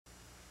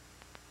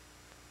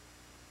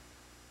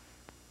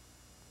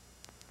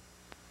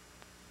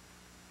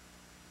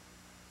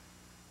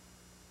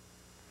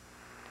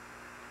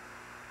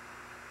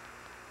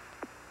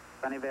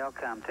Sunnyvale,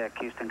 Comtech,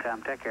 Houston,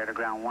 Comtech, air to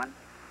ground 1.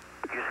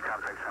 Houston,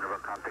 Comtech,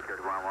 Sunnyvale, Comtech, air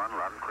to ground 1,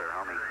 loud and clear,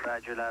 homie.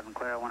 Roger, loud and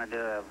clear. I want to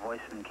do a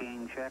voice and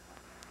keying check.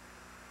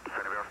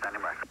 Sunnyvale,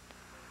 standing by.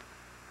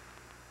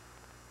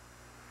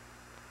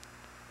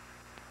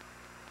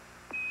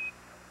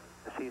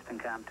 This is Houston,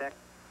 Comtech,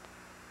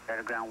 air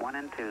to ground 1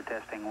 and 2,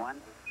 testing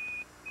 1,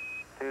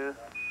 2,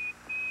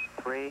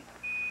 3,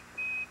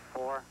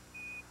 4,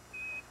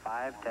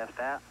 5, test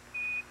out.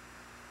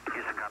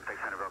 Houston, Comtech,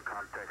 Sunnyvale,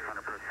 Comtech,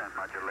 100%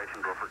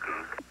 modulation, go for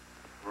keying.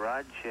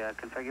 Rog,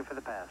 configure for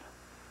the pass.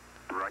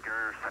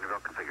 Roger,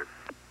 Sunnyvale configured.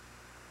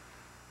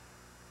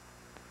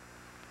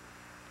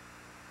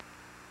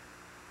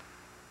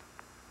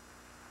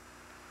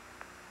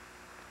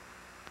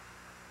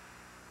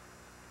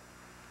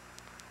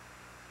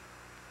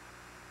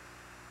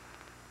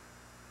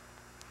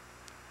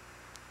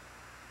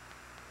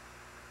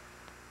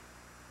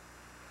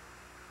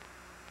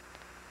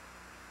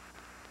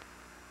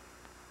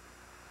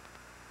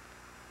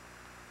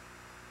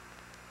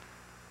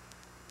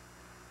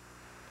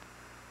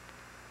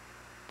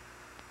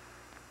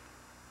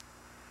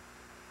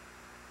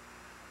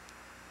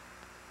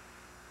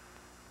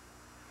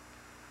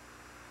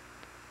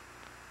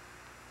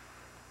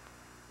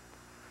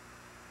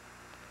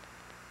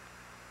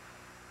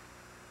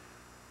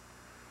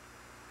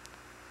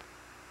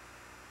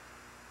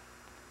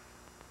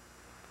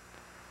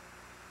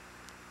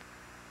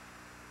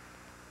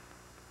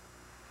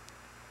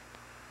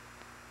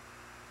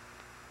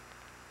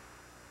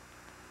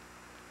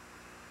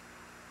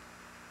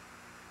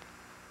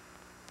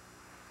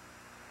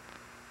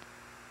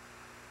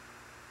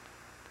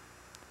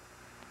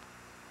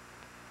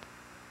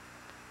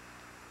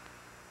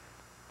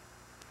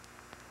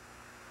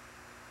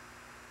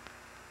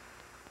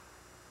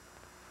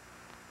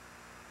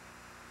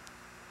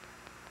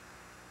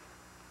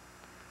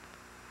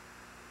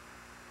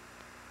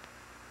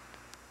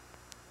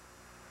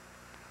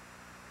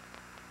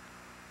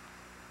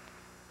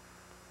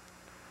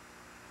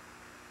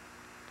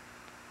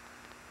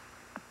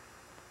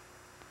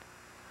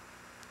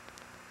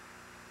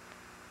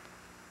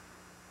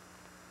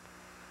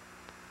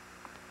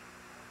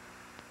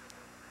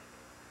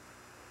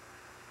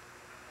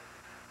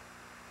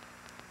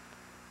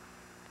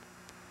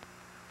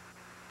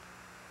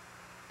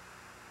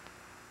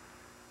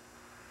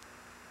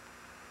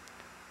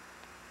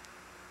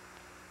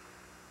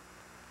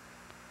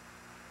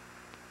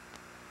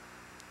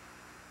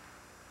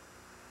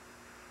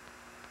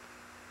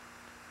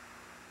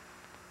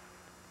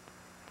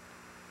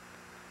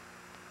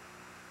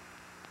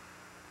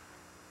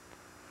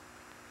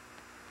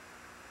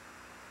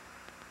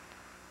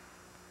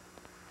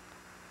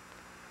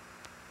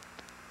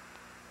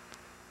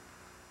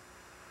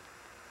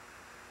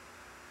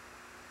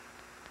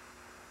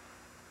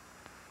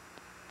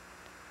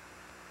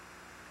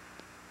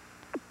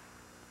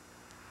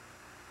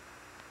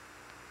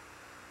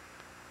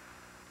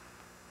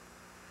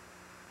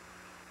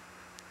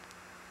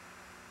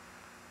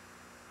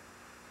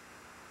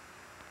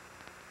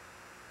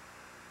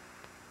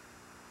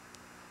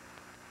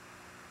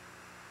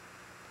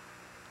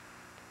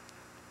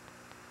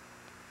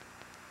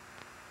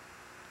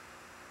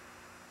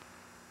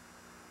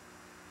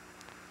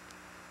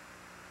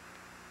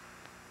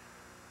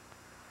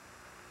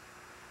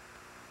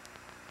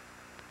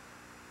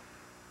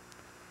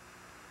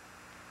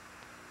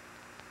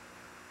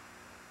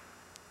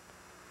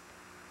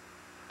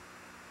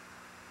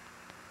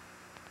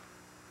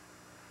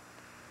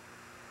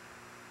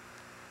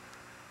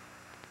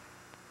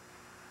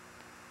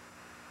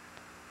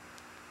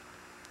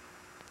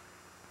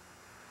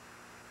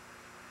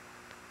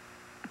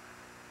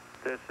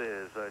 This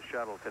is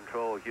Shuttle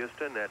Control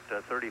Houston at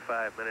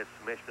 35 minutes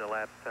mission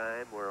elapsed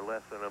time. We're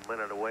less than a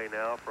minute away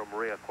now from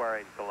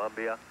reacquiring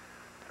Columbia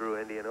through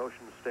Indian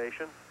Ocean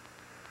Station.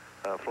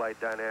 Flight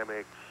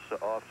Dynamics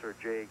Officer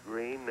Jay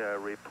Green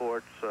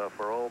reports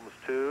for OMS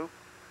 2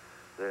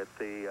 that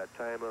the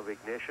time of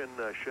ignition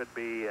should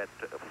be at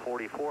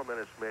 44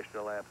 minutes mission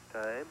elapsed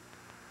time.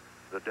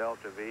 The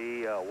Delta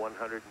V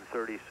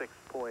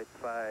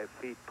 136.5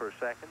 feet per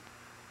second.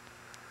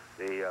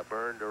 The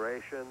burn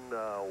duration,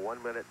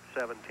 1 minute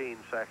 17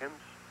 seconds.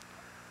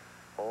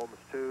 OMS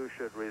 2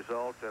 should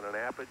result in an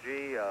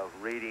apogee of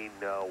reading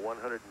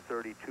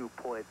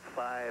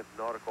 132.5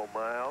 nautical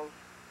miles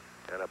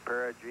and a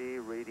perigee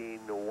reading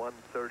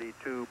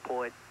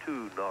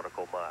 132.2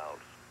 nautical miles.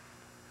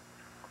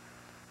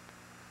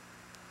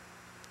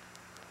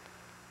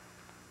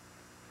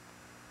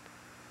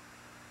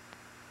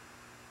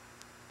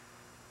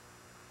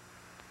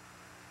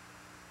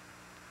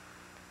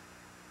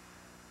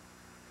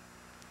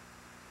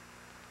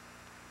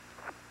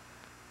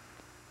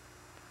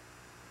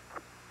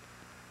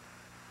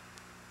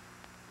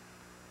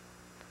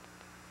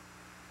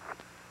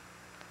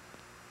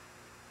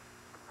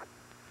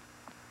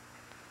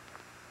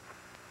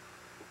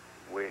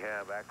 We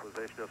have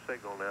acquisition of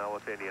signal now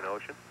with Indian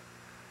Ocean.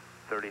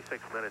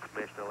 36 minutes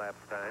mission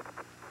elapsed time.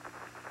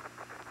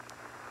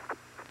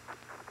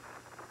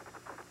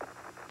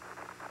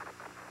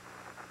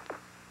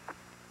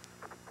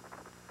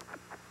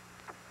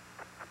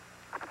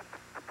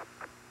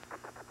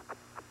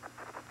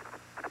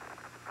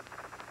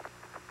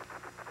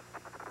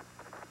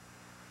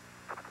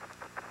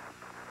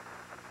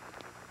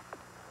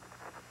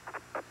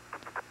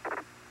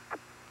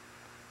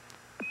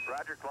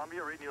 Roger,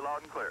 Columbia, reading you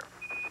loud and clear.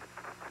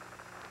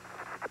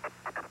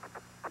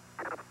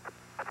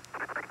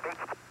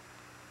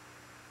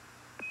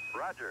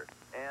 Roger,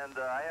 and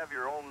I have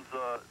your ohms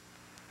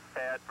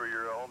pad for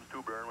your ohms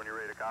 2 burn when you're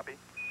ready to copy.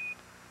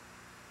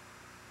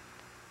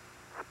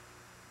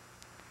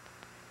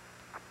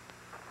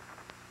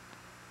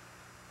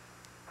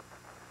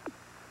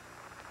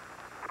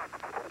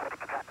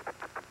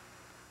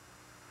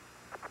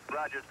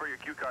 Roger, it's for your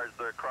cue cards,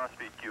 the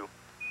cross-feed cue.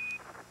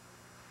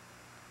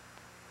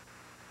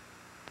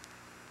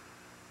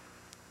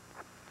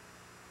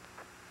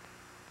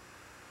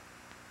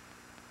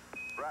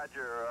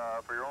 Roger,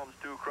 for your ohms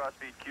 2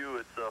 cross-feed cue,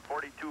 it's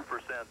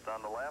 42%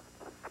 on the left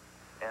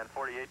and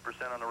 48%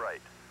 on the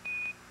right.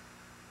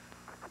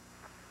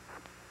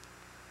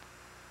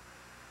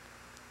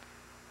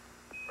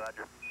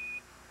 Roger.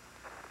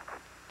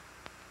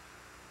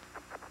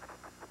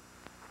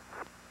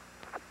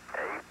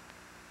 Hey.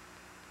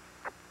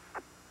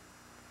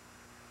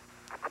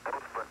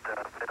 But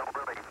they don't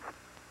really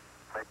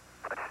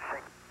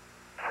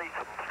see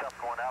some stuff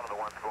going out of the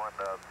ones going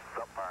up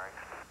firings.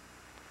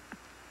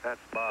 That's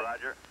Bob.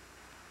 Roger.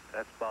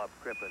 That's Bob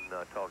Crippen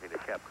talking to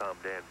Capcom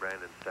Dan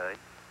Brandenstein.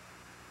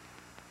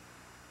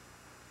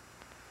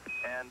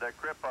 And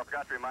Cripp, I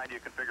forgot to remind you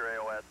to configure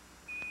AOS.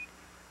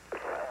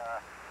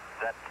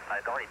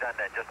 I'd already done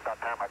that just about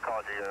the time I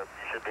called you. You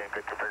should be in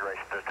good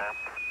configuration this time.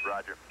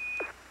 Roger.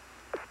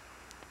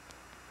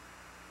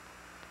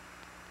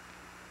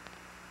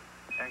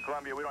 And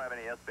Columbia, we don't have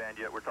any S-band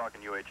yet. We're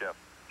talking UHF.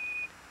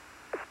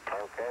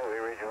 Okay, we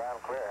read you loud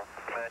and clear.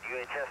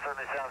 UHF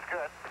certainly sounds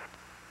good.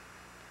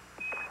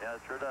 Yeah,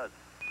 it sure does.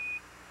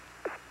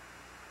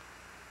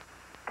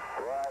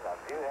 Well, the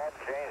view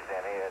hasn't changed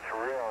any. It's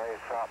really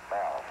something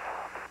else.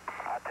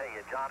 I tell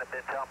you, John had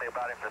been telling me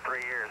about it for 3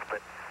 years, but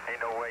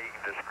ain't no way you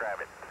can describe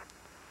it.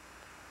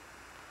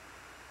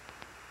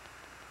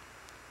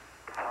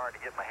 It's hard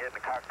to get my head in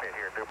the cockpit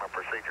here and do my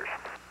procedures.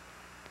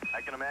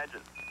 I can imagine.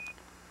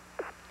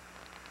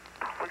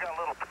 We got a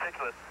little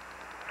particulate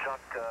chunk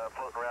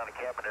floating around the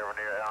cabin every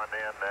now and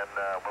then,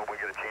 and when we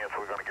get a chance,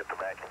 we're going to get the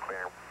vacuum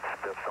cleaner and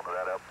spiff some of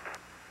that up.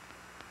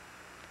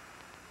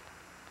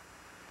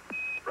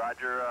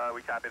 Roger,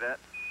 we copy that.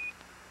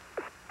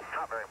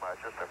 Not very much,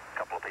 just a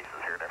couple of pieces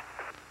here and there.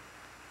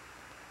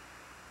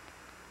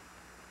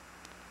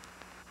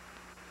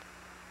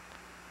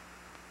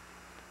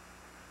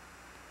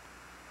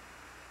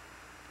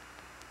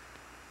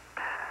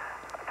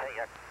 I tell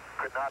you, I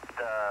could not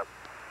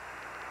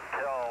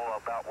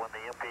tell about when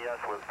the MPS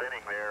was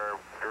spinning there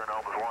during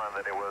ohms 1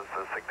 that it was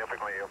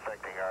significantly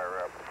affecting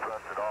our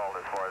thrust at all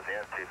as far as the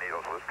attitude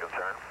needles was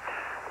concerned.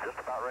 Just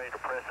about ready to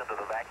press into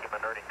the vacuum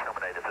inerting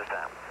terminator this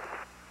time.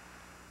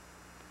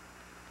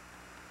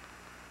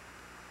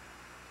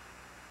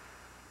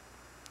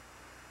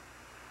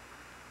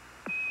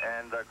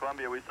 And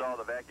Columbia, we saw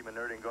the vacuum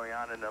inerting going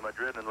on in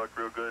Madrid and it looked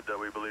real good.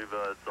 We believe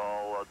it's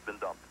all been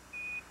dumped.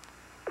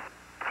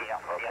 Yeah,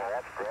 okay,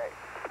 that's great.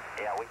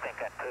 Yeah, we think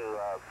that too.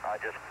 I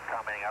just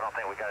commenting, I don't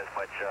think we got as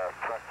much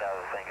thrust out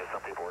of the thing as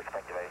some people were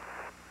speculating.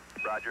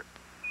 Roger.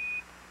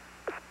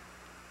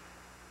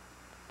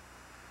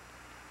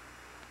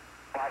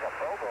 I got a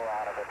photo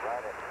out of it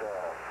right at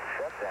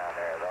shutdown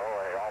there, though.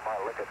 They all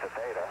might look at the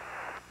data.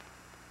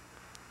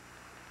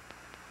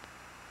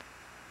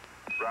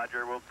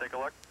 Roger, we'll take a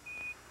look.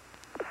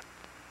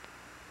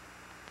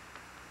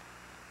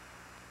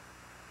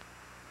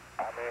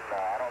 I mean,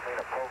 I don't mean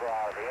a photo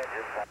out of the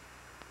engine.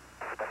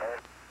 But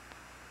they're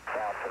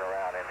bouncing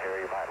around in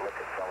here. You might look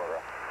at some of the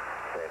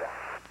data.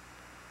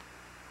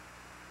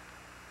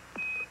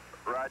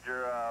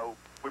 Roger,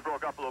 we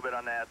broke up a little bit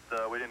on that.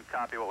 We didn't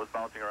copy what was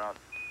bouncing around.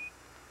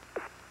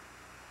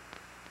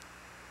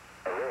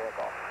 A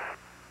vehicle.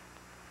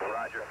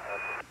 Roger.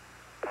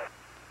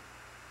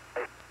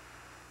 It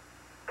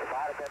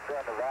might have been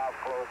during the valve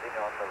closing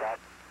on the valve.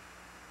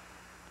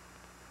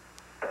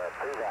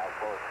 Pre-valve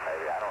closing,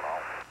 maybe. I don't know.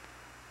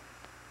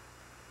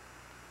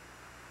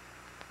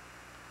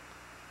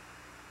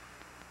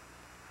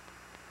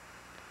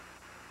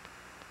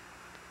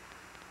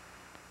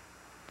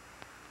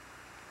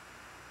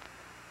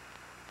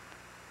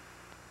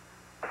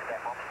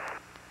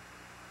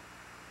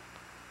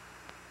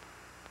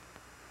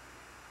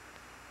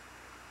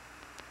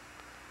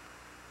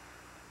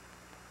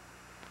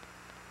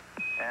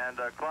 And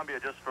Columbia,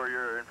 just for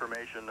your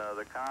information,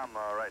 the comm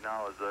right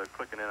now is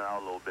clicking in and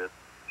out a little bit.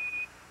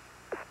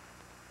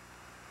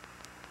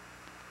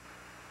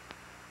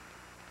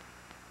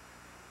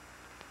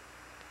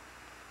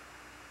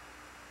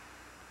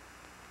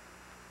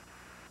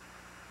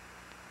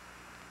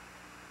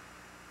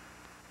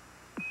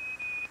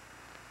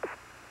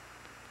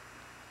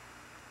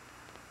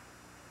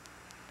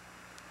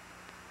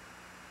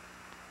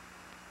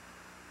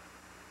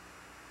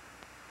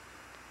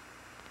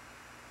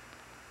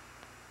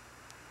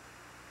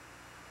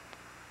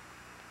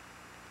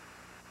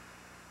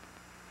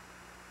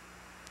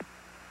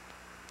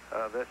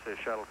 This is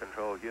Shuttle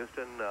Control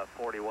Houston,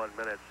 41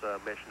 minutes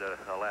mission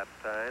elapsed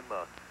time.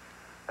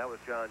 That was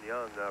John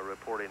Young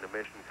reporting to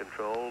Mission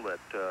Control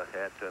that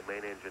at main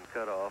engine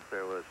cutoff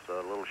there was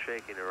a little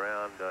shaking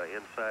around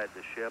inside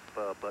the ship,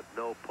 but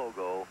no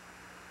pogo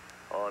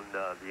on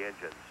the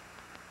engines.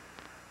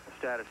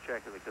 Status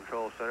check in the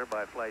control center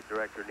by Flight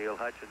Director Neil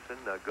Hutchinson.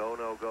 Go,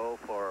 no go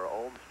for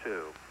Ohms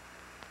 2.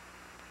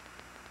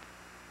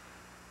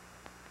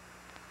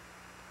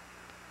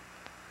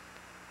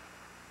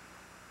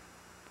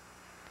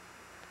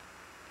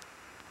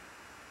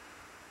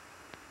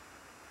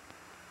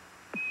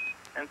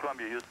 And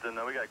Columbia, Houston,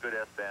 we got good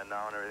S-band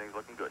now and everything's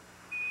looking good.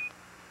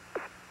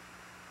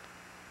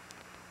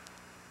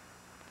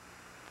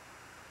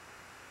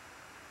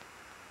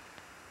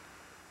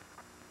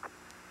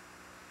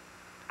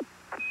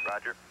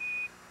 Roger.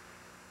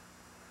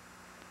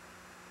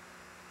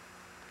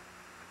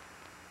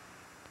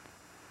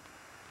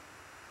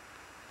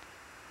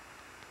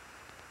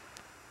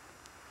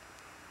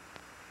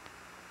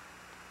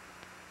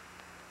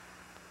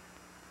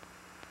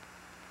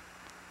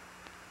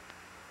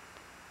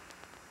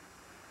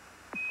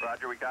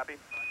 Roger, we copy.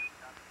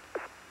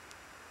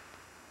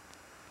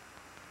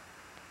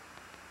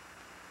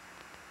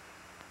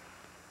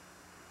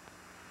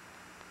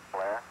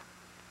 Where?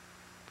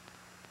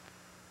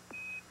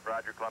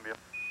 Roger, Columbia.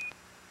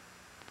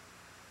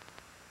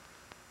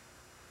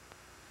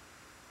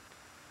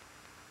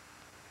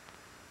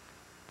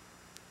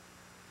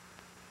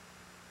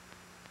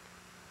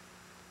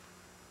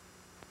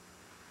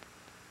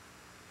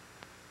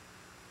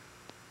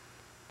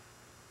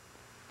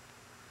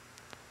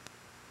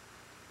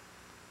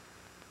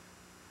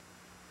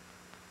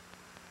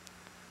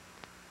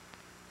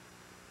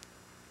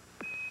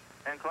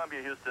 And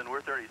Columbia, Houston, we're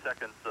 30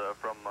 seconds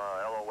from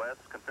LOS.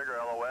 Configure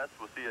LOS.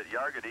 We'll see you at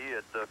Yargady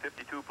at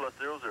 52 plus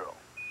 00.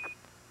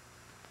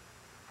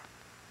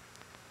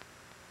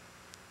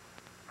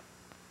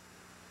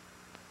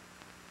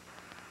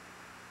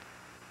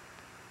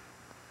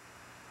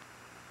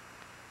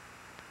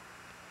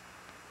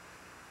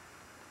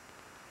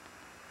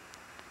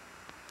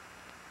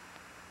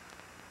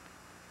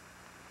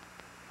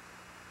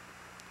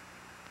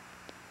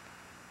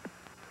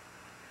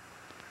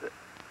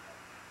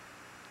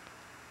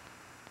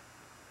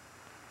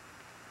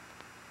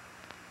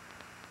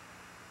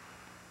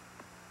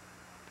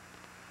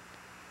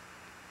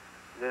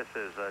 This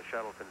is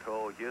Shuttle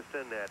Control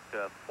Houston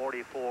at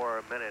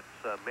 44 minutes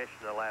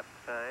mission elapsed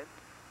time.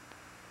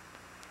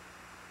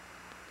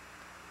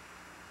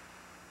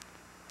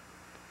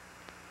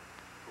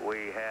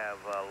 We have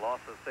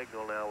loss of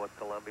signal now with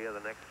Columbia, the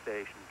next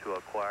station to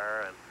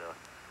acquire, and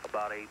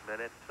about 8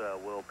 minutes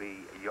will be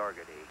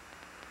Yargady.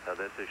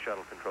 This is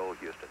Shuttle Control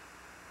Houston.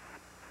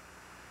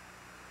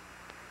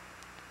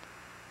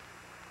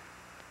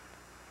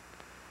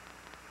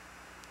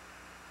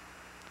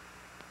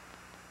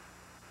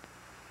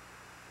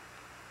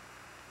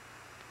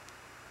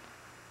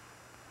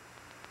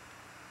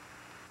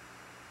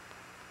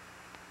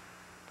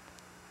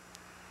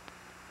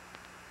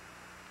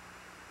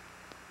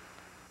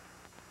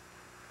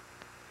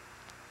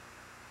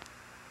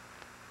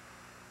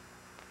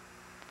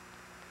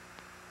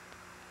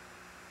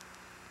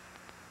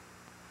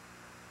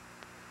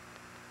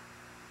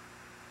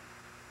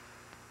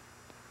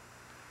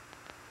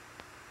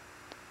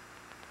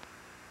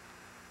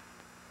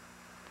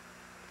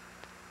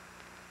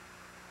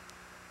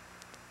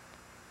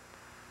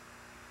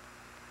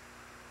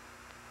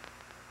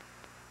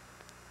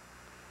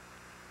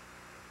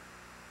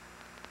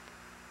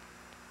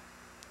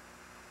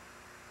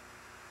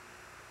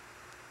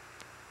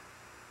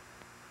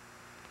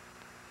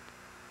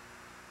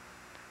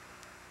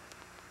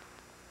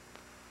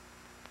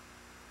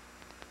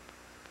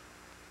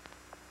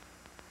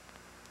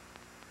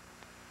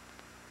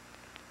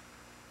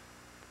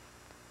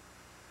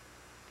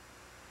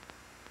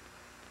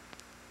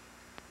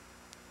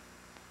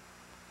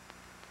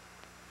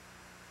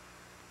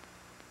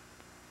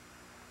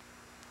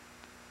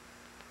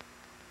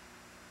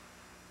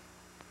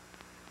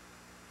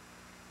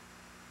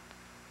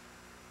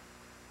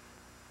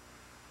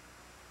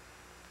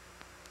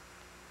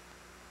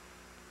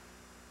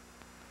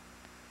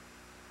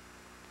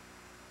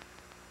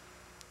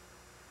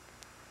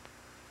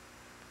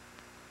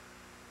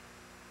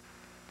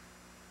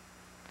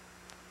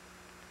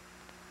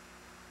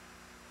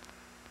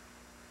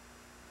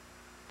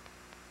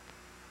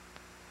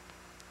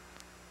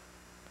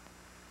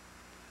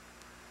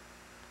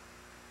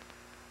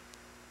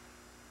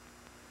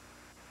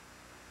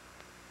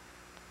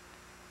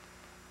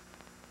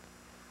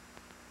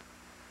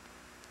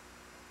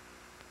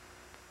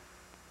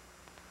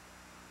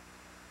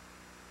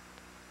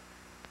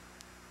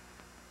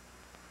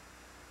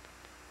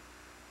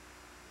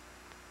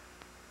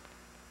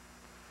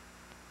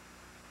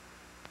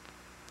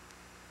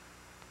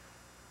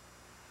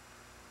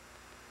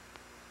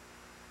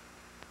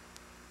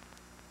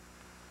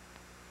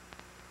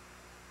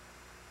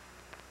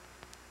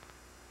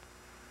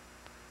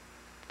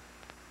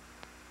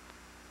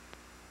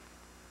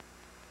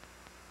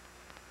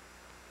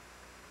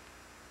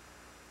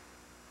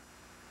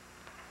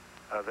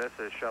 This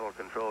is Shuttle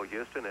Control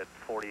Houston at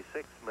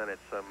 46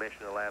 minutes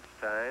mission elapsed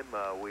time.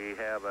 We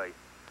have a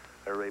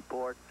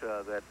report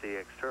that the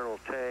external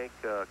tank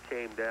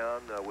came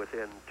down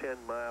within 10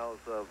 miles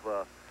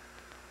of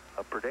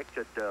a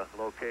predicted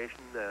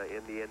location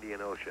in the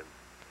Indian Ocean.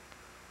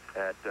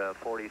 At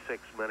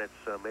 46 minutes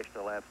mission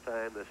elapsed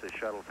time, this is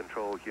Shuttle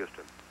Control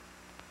Houston.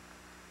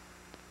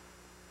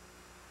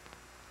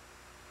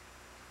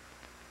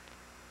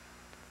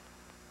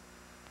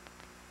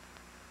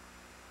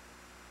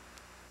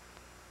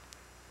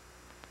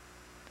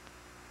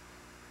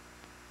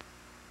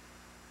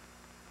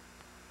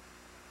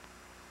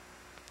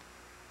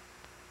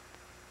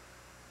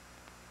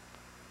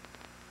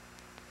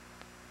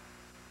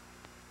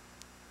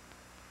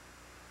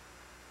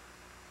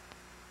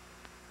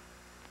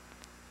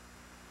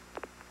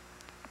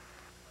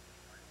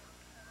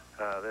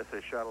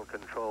 This is Shuttle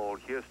Control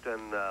Houston,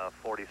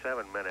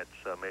 47 minutes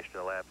mission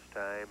elapsed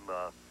time.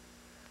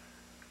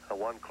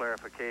 One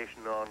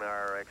clarification on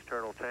our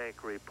external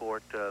tank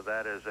report,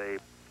 that is a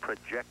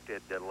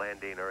projected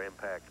landing or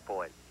impact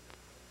point.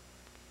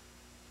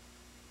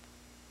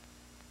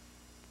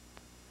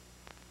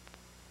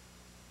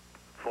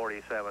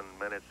 47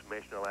 minutes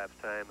mission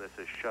elapsed time. This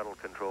is Shuttle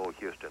Control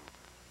Houston.